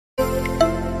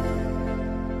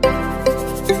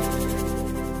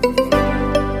Hi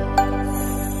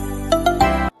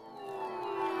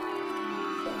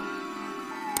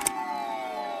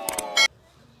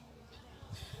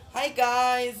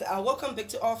guys, welcome back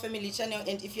to our family channel,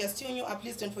 and if you are still new,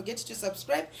 please don't forget to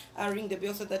subscribe and ring the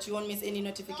bell so that you won't miss any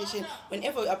notification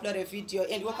whenever we upload a video.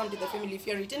 And welcome to the family. If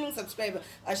you're a returning subscriber,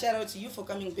 a shout out to you for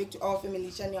coming back to our family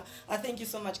channel. Thank you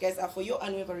so much guys for your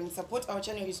unwavering support. Our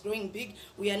channel is growing big.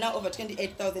 We are now over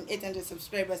 28,800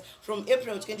 subscribers from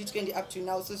April 2020 up to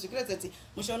now. So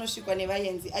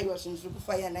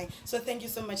thank you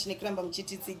so much.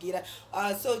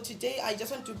 So today I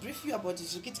just want to brief you about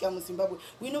Zimbabwe.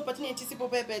 We know patine tisipo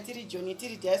pepe tiri joni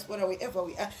tiri diaspora wherever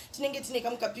we are. Tinenge tine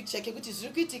kamuka picture kekuti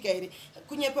zviri kuitika ere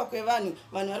kunyepa kwevanhu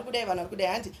vanhu vari kudai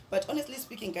handi. But honestly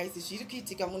speaking guys, zviri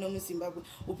kuitika muno muZimbabwe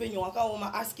upenyu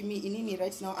hwakaoma. Ask me inini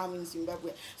right now I'm in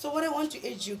Zimbabwe. So what I want to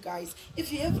urge you guys,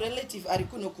 if you have relative ari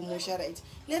kuno kumusha, right,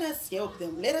 let us help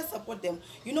them, let us support them.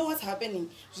 You know what's happening,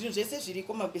 zvinhu zvese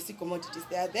zviriko ma basic commodities,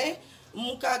 they are there.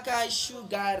 Mukaka,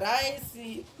 sugar,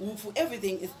 rice, ufu,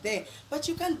 everything is there, but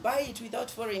you can't buy it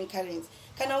without foreign currency.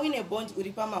 Kana win a bond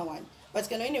uripama one, but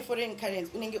can win a foreign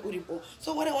currency unenge uripo.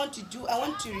 So what I want to do, I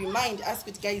want to remind us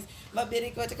with guys,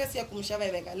 dzatakasiya kumusha,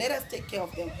 let us take care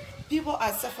of them. People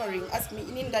are suffering. Ask me,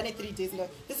 in 3 days now.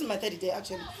 This is my 3rd day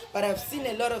actually, but I've seen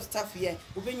a lot of stuff here.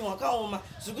 Upenyu hwakaoma,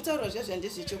 zvekutaura zvazvo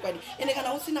ndezvechokwadi. Ende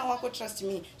kana usina wako, trust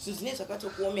me, zvinhu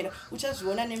zvakatokuomera,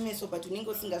 uchazviona nemeso but unenge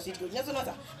usingazvidyi.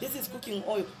 Unoziona this is cooking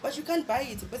oil, but you can't buy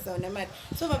it pesa una mari.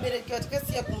 So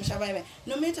dzatakasiya kumusha,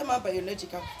 no matter my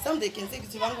biological, some they can say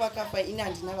kuti vangu vakafa ina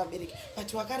handina vabereki,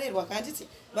 but wakarerwa kanditi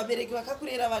vabereki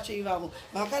vakakurera vacho ivavo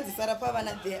vakanzisara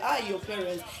pavana, they are your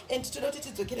parents. And toda kuti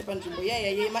tidzokere panzvimbo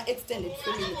yaya extended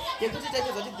family yekuti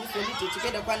tachizoti this holiday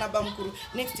tikaenda kwana bamukuru,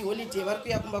 next holiday vari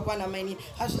kuya kumba kwana maini,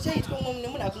 hazvichaitwa mumwe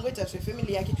munhu akungoita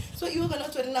zvefamily yake. So iwe kana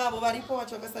utori navo varipo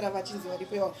vacho vakasara vachinzi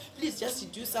varipo iwavo, please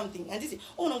just do something. Handiti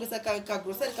unongesa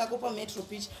kagrocery kako pametro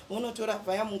beach unotora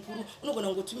vaya mukuru, unogona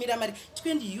kungotumira mari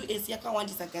 20 US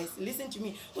yakawandisa guys. Listen to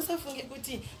me, usafunge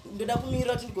kuti ndoda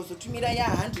kumirira kuti ndigozotumira ya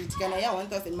 100 kana ya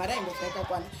 1000 mari aimbofika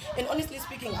yakakwana. And honestly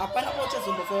speaking, hapana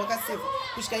pauchazombofa wakaseva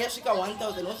kusvika yasvika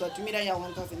 1000 wozotumira ya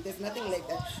 1000. There's nothing like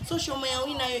that. So shoma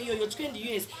yawinayo yoyo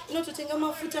 20 US inototenga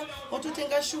mafuta,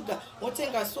 wototenga sugar,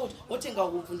 wotenga salt, wotenga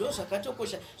uvu, ndo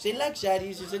zvakatokosha zveluxury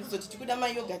izvi zvekuzoti tikuda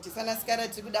mayogurt sana skara,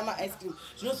 tikuda ma ice cream,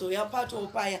 zvinozoya pato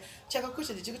paya.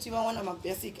 Chakakosha ndechekuti vawana ma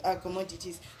basic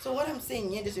commodities. So what I'm saying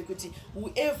here ndezvekuti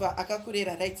whoever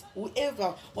akakurera, right,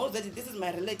 whoever knows that this is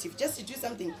my relative, just to do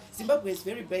something. Zimbabwe is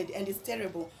very bad and it's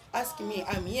terrible. Ask me,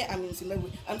 I'm here, I'm in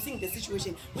Zimbabwe, I'm seeing the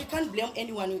situation. We can't blame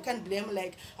anyone, we can't blame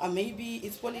like maybe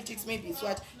it's politics, maybe it's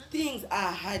what. Things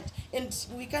are hard and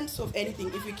we can't solve anything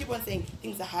if we keep on saying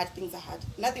things are hard, things are hard.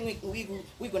 Nothing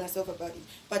we're gonna solve about it.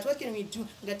 But what can we do?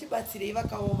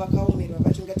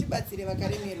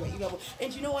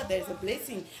 And you know what, there's a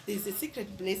blessing, there's a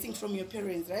secret blessing from your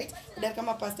parents, right?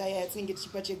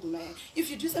 If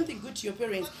you do something good to your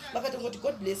parents,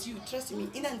 God bless you, trust me.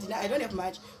 I don't have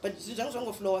much, but so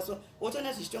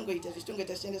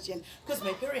because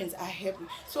my parents are happy.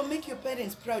 So make your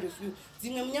parents proud of you.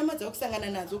 It's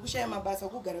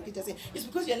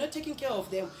because you're not taking care of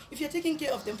them. If you're taking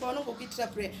care of them,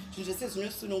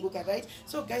 right?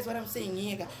 So guys, what I'm saying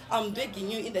here, I'm begging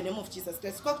you in the name of Jesus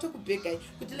Christ,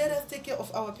 let us take care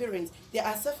of our parents. They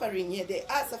are suffering here, they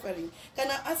are suffering.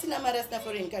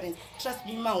 Trust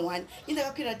me, man, one in the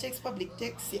Kakira text public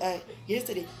text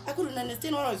yesterday, I couldn't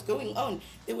understand what was going on.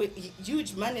 There were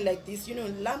huge money like this, you know,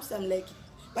 lump sum like,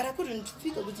 but I couldn't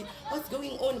figure what's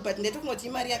going on. But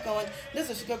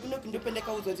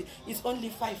it's only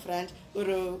 5 rand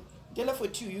or $1 for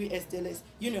 2 US dollars,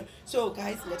 you know. So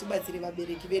guys, ngatibatsireiwo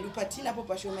vabereki vedu patina po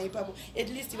pashoma ipapo, at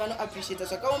least vano appreciate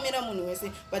zvakaomera munhu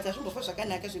wese, but azvimbofa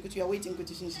zvakanaka zvekuti you are waiting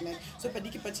kuti zvinhu zvinake. So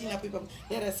padiki patina po ipapo,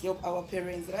 let us help our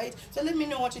parents, right? So let me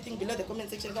know what you think below the comment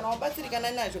section. Kana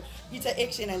wabatsirikana nazvo, ita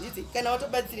action handiti. Kana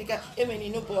watobatsirika emeni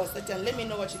inopowa Satan. Let me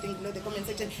know what you think below the comment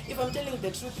section. If I'm telling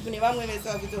the truth, kune vamwe vese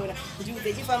vakutoona,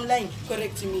 if I'm lying,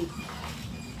 correct me.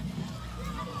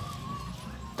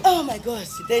 Oh my gosh,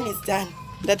 then it's done.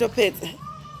 That's a pet.